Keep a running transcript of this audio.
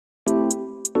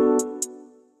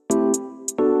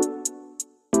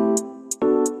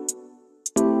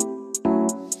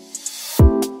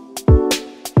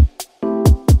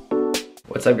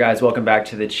What's up guys, welcome back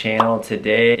to the channel.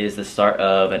 Today is the start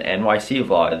of an NYC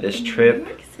vlog. This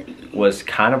trip was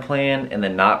kind of planned and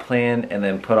then not planned and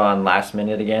then put on last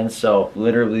minute again. So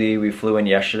literally we flew in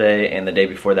yesterday and the day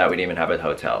before that we didn't even have a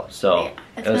hotel. So yeah,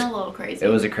 it's been a little crazy. It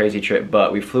was a crazy trip,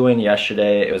 but we flew in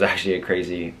yesterday. It was actually a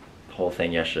crazy whole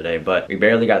thing yesterday, but we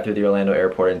barely got through the Orlando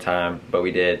airport in time, but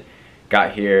we did.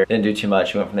 Got here, didn't do too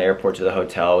much. We went from the airport to the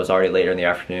hotel. It was already later in the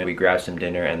afternoon. We grabbed some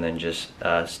dinner and then just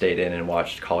stayed in and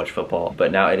watched college football.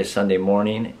 But now it is Sunday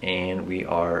morning and we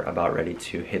are about ready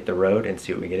to hit the road and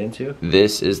see what we get into.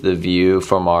 This is the view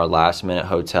from our last minute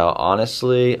hotel.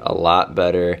 Honestly, a lot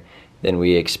better than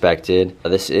we expected.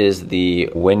 This is the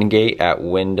Wingate at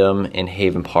Wyndham in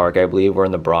Haven Park. I believe we're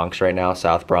in the Bronx right now,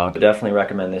 South Bronx. Definitely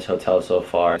recommend this hotel so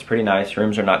far. It's pretty nice.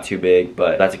 Rooms are not too big,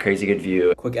 but that's a crazy good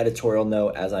view. Quick editorial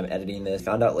note as I'm editing this.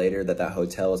 Found out later that that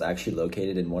hotel is actually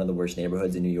located in one of the worst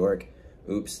neighborhoods in New York.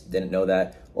 Oops, didn't know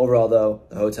that. Overall though,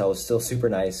 the hotel was still super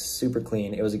nice, super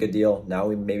clean. It was a good deal. Now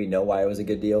we maybe know why it was a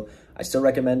good deal. I still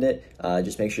recommend it.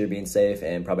 Just make sure you're being safe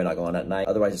and probably not going out at night.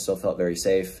 Otherwise, it still felt very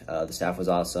safe. The staff was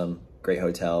awesome. Great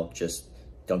hotel, just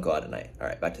don't go out at night. All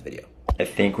right, back to the video. I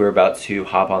think we're about to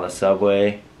hop on the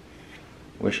subway.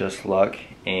 Wish us luck.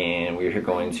 And we're here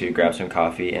going to grab some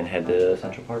coffee and head to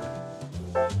Central Park.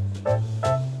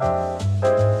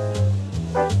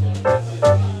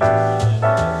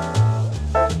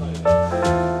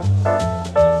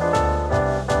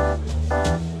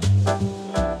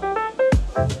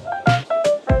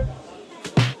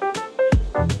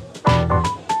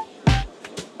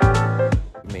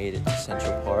 Made it to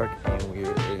Central Park and we're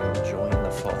enjoying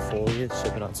the fall foliage,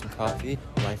 sipping on some coffee.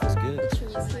 Life is good. The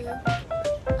trees here,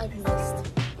 I've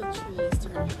missed the trees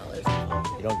turning colors.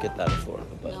 You don't get that in Florida,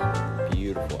 but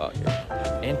beautiful out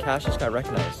here. And Cash just got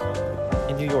recognized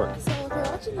in New York. So if you're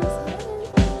watching this,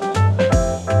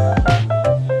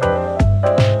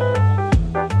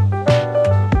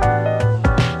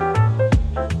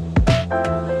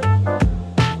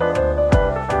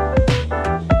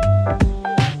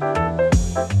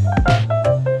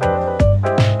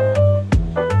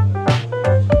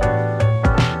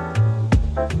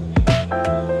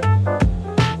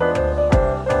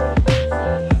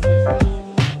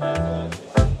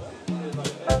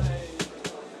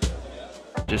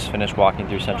 Just finished walking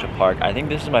through Central Park. I think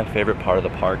this is my favorite part of the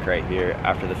park right here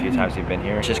after the few times we've been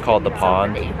here. It's just called the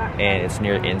Pond and it's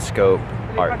near InScope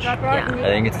Arch. Yeah. I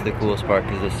think it's the coolest part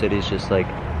because the city's just like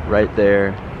right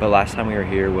there. But last time we were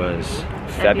here was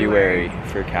February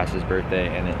for Cass's birthday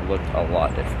and it looked a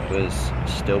lot different. It was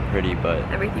still pretty, but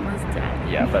everything was dead.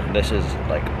 yeah, but this is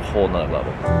like a whole nother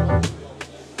level.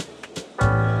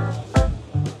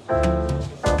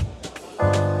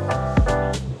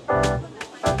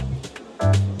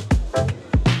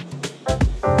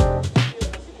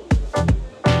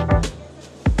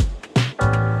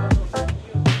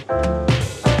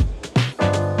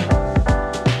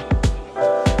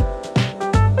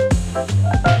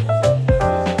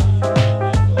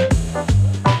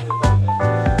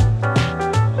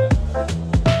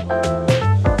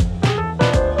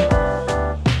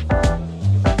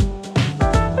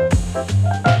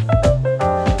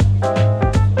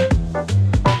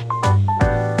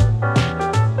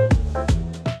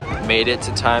 Made it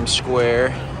to Times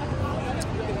Square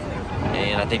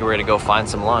and I think we're gonna go find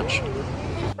some lunch.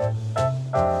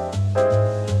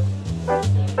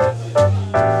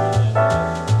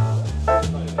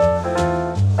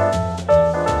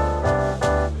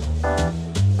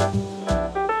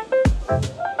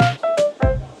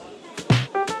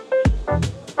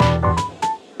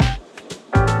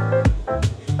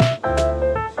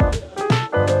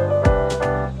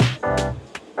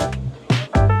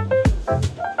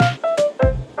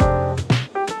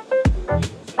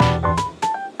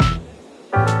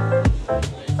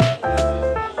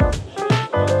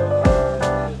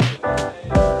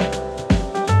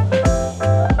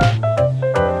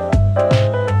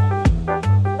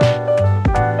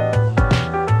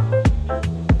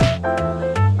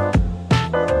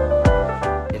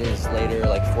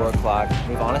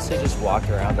 We've honestly just walked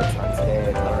around a ton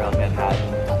today, around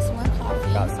Manhattan. Got some more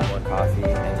coffee. Got some more coffee,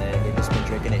 and then we've just been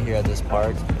drinking it here at this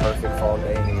park. Perfect fall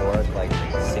day in New York, like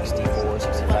 64,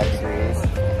 65 degrees.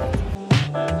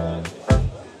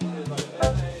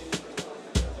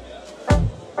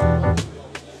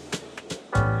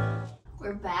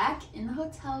 We're back in the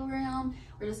hotel room.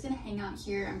 We're just gonna hang out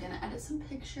here. I'm gonna edit some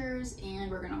pictures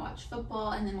and we're gonna watch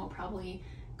football and then we'll probably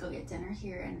go get dinner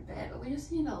here in a bit. But we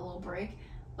just need a little break.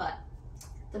 But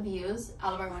the views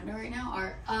out of our window right now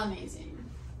are amazing.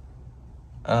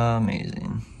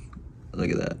 Amazing. Look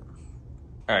at that.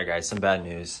 All right, guys, some bad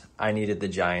news. I needed the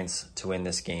Giants to win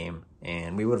this game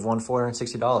and we would have won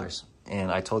 $460.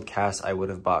 And I told Cass I would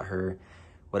have bought her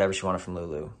whatever she wanted from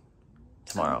Lulu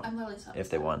tomorrow I'm literally so if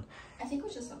they won. I think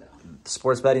we should still go.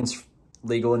 Sports betting's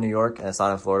legal in New York and it's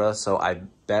not in Florida, so I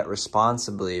bet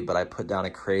responsibly, but I put down a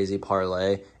crazy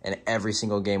parlay and every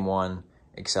single game won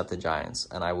except the Giants,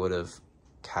 and I would have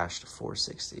cashed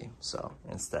 $460. So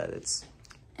instead it's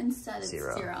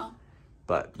zero.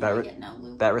 But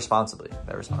bet responsibly.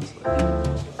 Bet responsibly.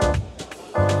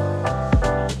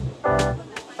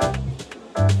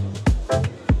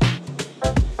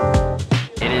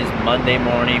 It is Monday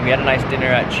morning. We had a nice dinner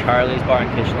at Charlie's Bar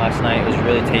and Kitchen last night. It was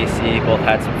really tasty. Both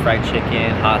had some fried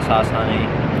chicken, hot sauce honey.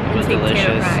 It was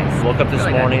delicious. Woke up this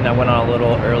morning. I went on a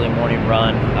little early morning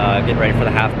run, getting ready for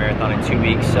the half marathon in 2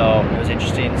 weeks. So it was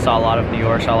interesting. Saw a lot of New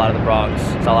York, saw a lot of the Bronx,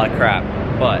 saw a lot of crap,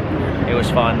 but it was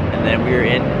fun. And then we were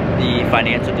in the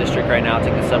financial district right now,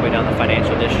 taking the subway down the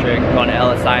financial district, going to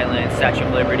Ellis Island, Statue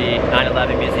of Liberty,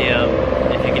 9/11 Museum,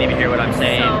 if you can even hear what I'm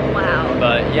saying. So loud.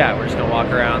 But yeah, we're just gonna walk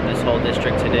around this whole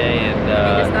district today, and we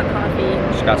just got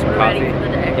coffee. Just got some coffee. Ready for the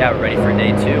day. Yeah, we're ready for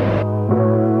day 2.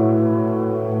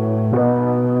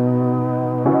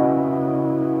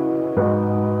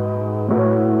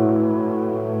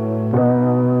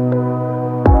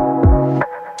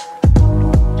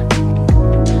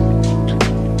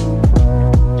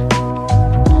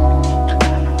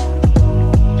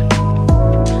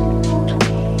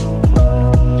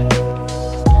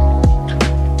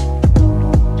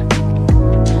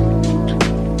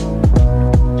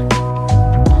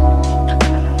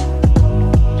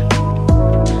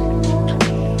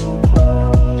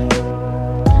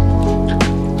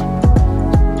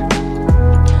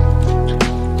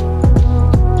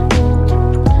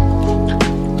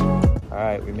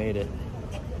 We made it.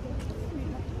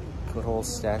 Good old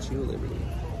Statue of Liberty.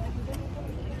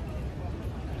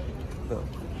 Boom.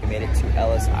 We made it to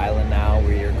Ellis Island now.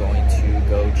 We are going to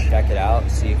go check it out,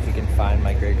 see if we can find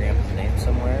my great-grandpa's name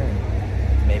somewhere,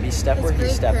 and maybe step where he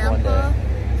stepped one day.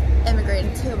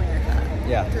 Immigrated to America.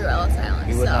 Yeah. Through Ellis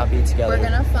Island. We would not be together. We're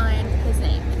gonna find his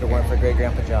name. If it weren't for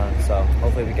great-grandpa John, so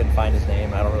hopefully we can find his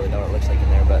name. I don't really know what it looks like in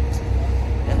there, but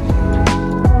yeah.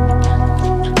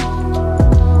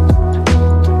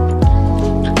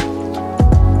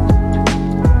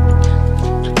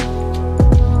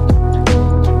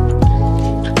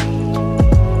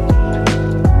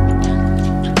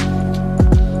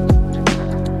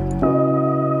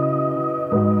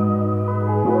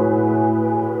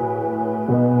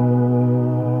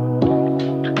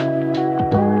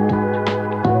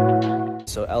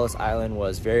 So Ellis Island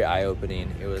was very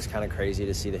eye-opening. It was kind of crazy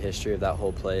to see the history of that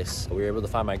whole place. We were able to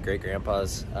find my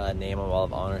great-grandpa's name on Wall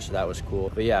of Honor, so that was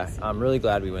cool. But yeah, I'm really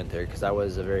glad we went there because that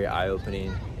was a very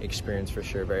eye-opening experience for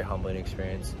sure, very humbling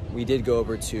experience. We did go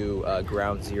over to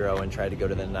Ground Zero and try to go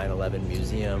to the 9/11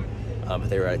 museum, but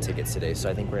they were out of tickets today, so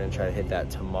I think we're gonna try to hit that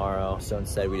tomorrow. So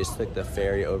instead, we just took the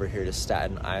ferry over here to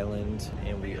Staten Island,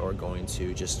 and we are going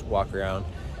to just walk around,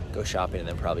 go shopping, and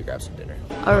then probably grab some dinner.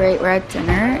 All right, we're at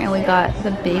dinner and we got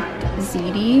the baked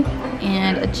ziti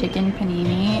and a chicken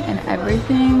panini, and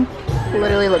everything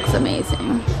literally looks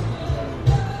amazing.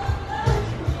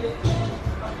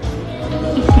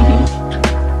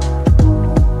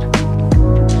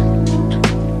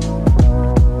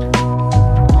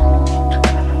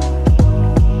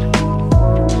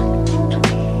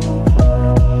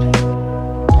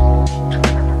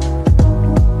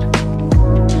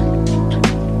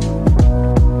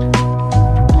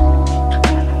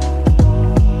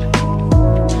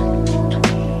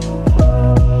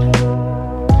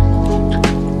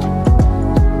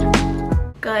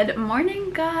 Good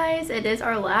morning, guys. It is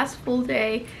our last full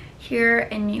day here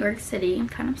in New York City. I'm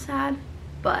kind of sad,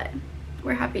 but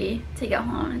we're happy to get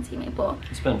home and see Maple.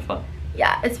 It's been fun.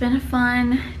 Yeah, it's been a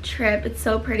fun trip. It's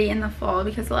so pretty in the fall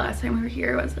because the last time we were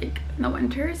here was like in the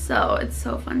winter, so it's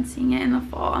so fun seeing it in the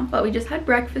fall. But we just had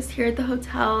breakfast here at the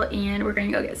hotel and we're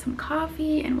gonna go get some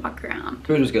coffee and walk around.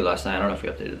 Food was good last night. I don't know if we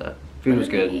updated that. Food was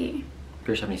good.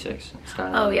 Pier 76.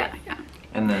 Oh yeah, yeah.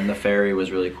 And then the ferry was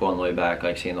really cool on the way back,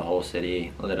 like seeing the whole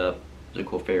city lit up. It was a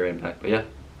cool ferry ride back. But yeah,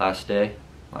 last day,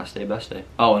 best day.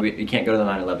 Oh, and we can't go to the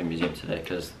 9/11 museum today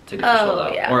because tickets are sold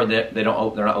out. Yeah. Or they're not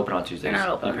open on Tuesdays. They're not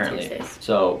open apparently. on Tuesdays.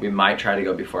 So we might try to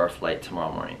go before our flight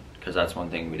tomorrow morning because that's one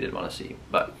thing we did want to see.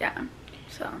 But yeah,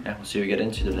 so yeah, we'll see what we get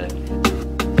into today.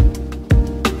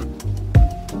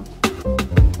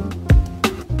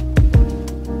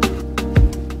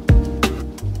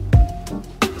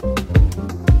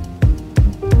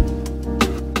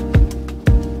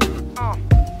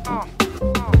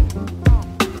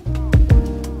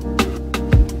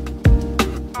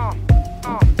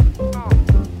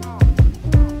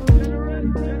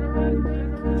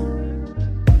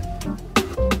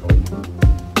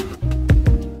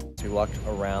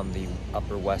 the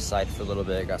Upper West Side for a little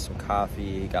bit, got some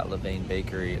coffee, got Levain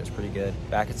Bakery. It was pretty good.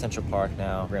 Back at Central Park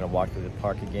now. We're gonna walk through the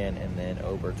park again and then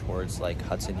over towards like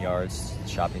Hudson Yards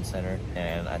shopping center.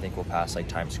 And I think we'll pass like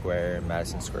Times Square and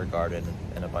Madison Square Garden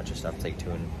and a bunch of stuff. Take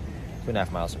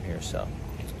 2.5 miles from here, so.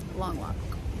 Long walk.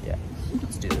 Yeah,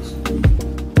 let's do this.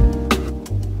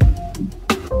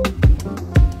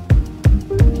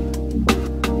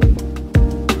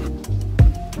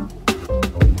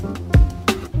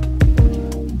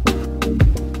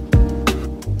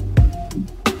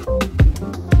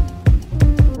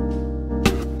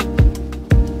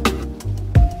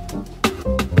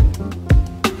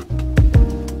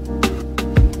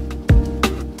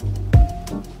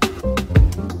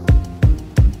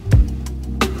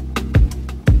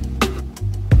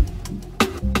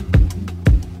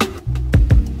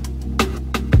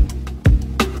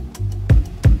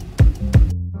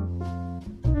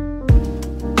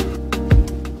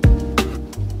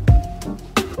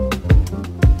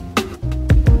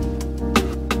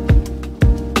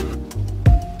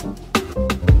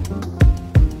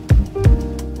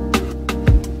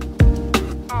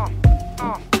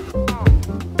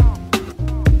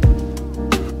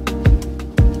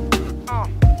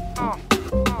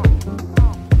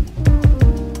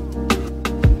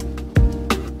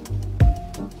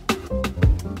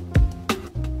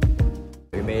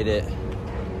 Made it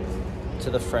to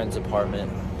the Friends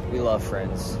apartment. We love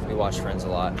Friends. We watch Friends a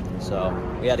lot, so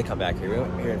we had to come back here. We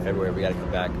went here in February. We got to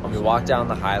come back. We walked down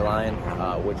the High Line,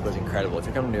 which was incredible. If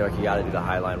you're coming to New York, you got to do the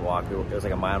High Line walk. It was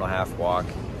like a 1.5 mile walk.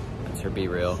 To be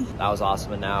real, that was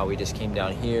awesome. And now we just came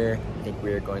down here. I think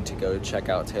we're going to go check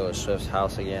out Taylor Swift's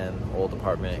house again, old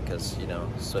apartment, because you know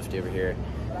Swiftie over here.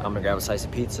 I'm gonna grab a slice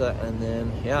of pizza, and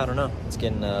then yeah, I don't know. It's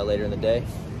getting later in the day,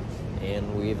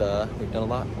 and we've done a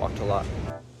lot, walked a lot.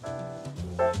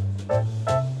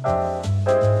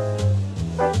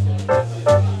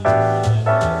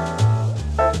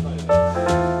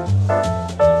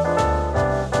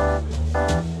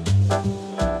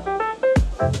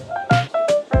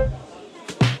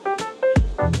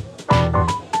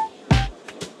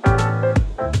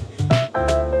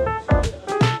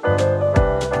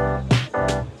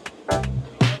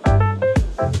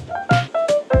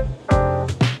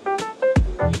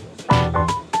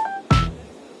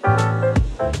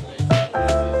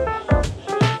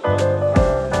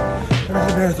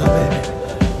 Marathon, baby.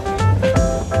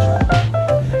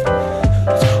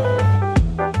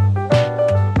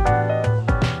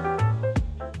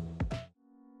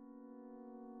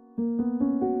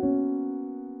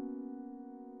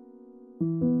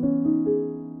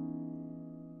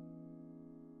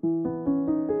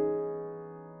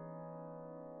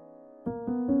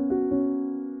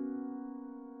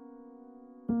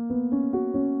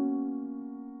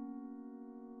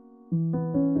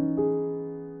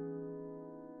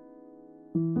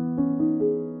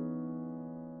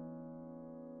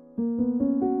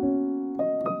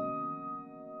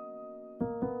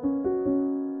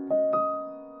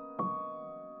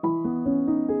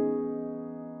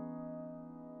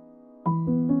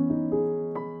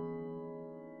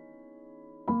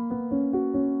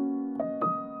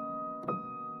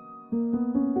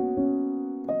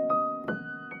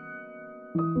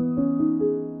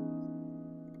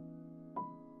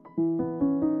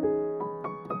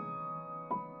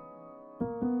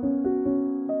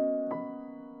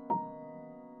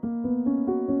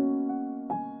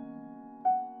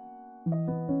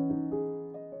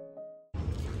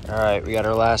 All right, we got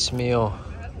our last meal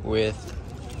with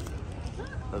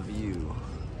a view.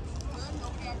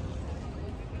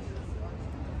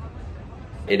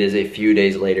 It is a few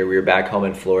days later. We were back home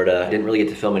in Florida. Didn't really get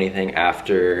to film anything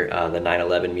after the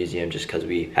 9/11 museum just because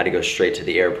we had to go straight to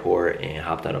the airport and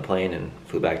hopped on a plane and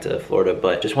flew back to Florida.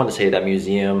 But just wanted to say that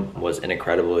museum was an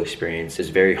incredible experience. It's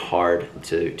very hard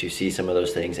to see some of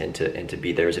those things and to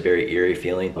be there. It was a very eerie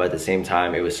feeling, but at the same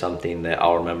time, it was something that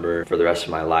I'll remember for the rest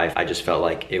of my life. I just felt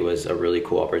like it was a really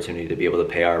cool opportunity to be able to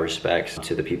pay our respects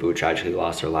to the people who tragically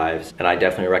lost their lives. And I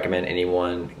definitely recommend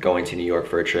anyone going to New York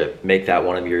for a trip, make that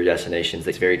one of your destinations.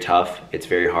 It's very tough. It's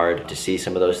very hard to see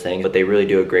some of those things, but they really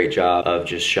do a great job of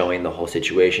just showing the whole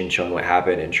situation, showing what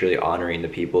happened, and truly honoring the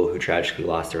people who tragically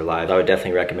lost their lives. I would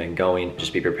definitely recommend going.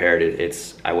 Just be prepared.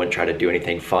 I wouldn't try to do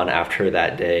anything fun after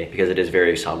that day because it is a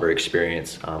very somber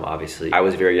experience. Obviously, I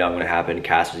was very young when it happened.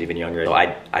 Cass was even younger, so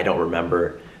I don't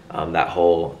remember that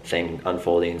whole thing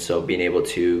unfolding. So being able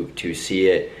to see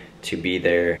it, to be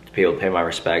there, to be able to pay my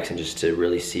respects, and just to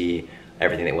really see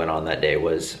everything that went on that day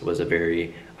was a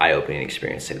very eye-opening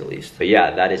experience, to say the least. But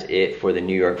yeah, that is it for the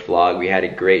New York vlog. We had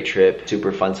a great trip,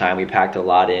 super fun time. We packed a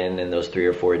lot in those 3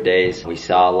 or 4 days. We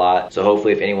saw a lot. So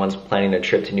hopefully if anyone's planning a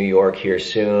trip to New York here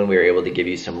soon, we were able to give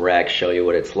you some recs, show you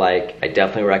what it's like. I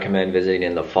definitely recommend visiting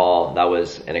in the fall. That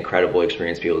was an incredible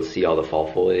experience to be able to see all the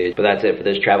fall foliage. But that's it for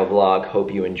this travel vlog.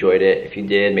 Hope you enjoyed it. If you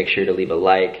did, make sure to leave a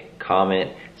like,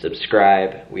 comment,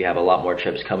 subscribe. We have a lot more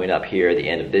trips coming up here at the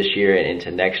end of this year and into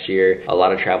next year. A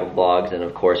lot of travel vlogs, and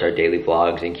of course our daily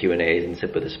vlogs and Q&As and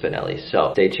Sip with the Spinelli.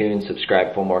 So stay tuned,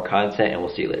 subscribe for more content, and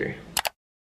we'll see you later.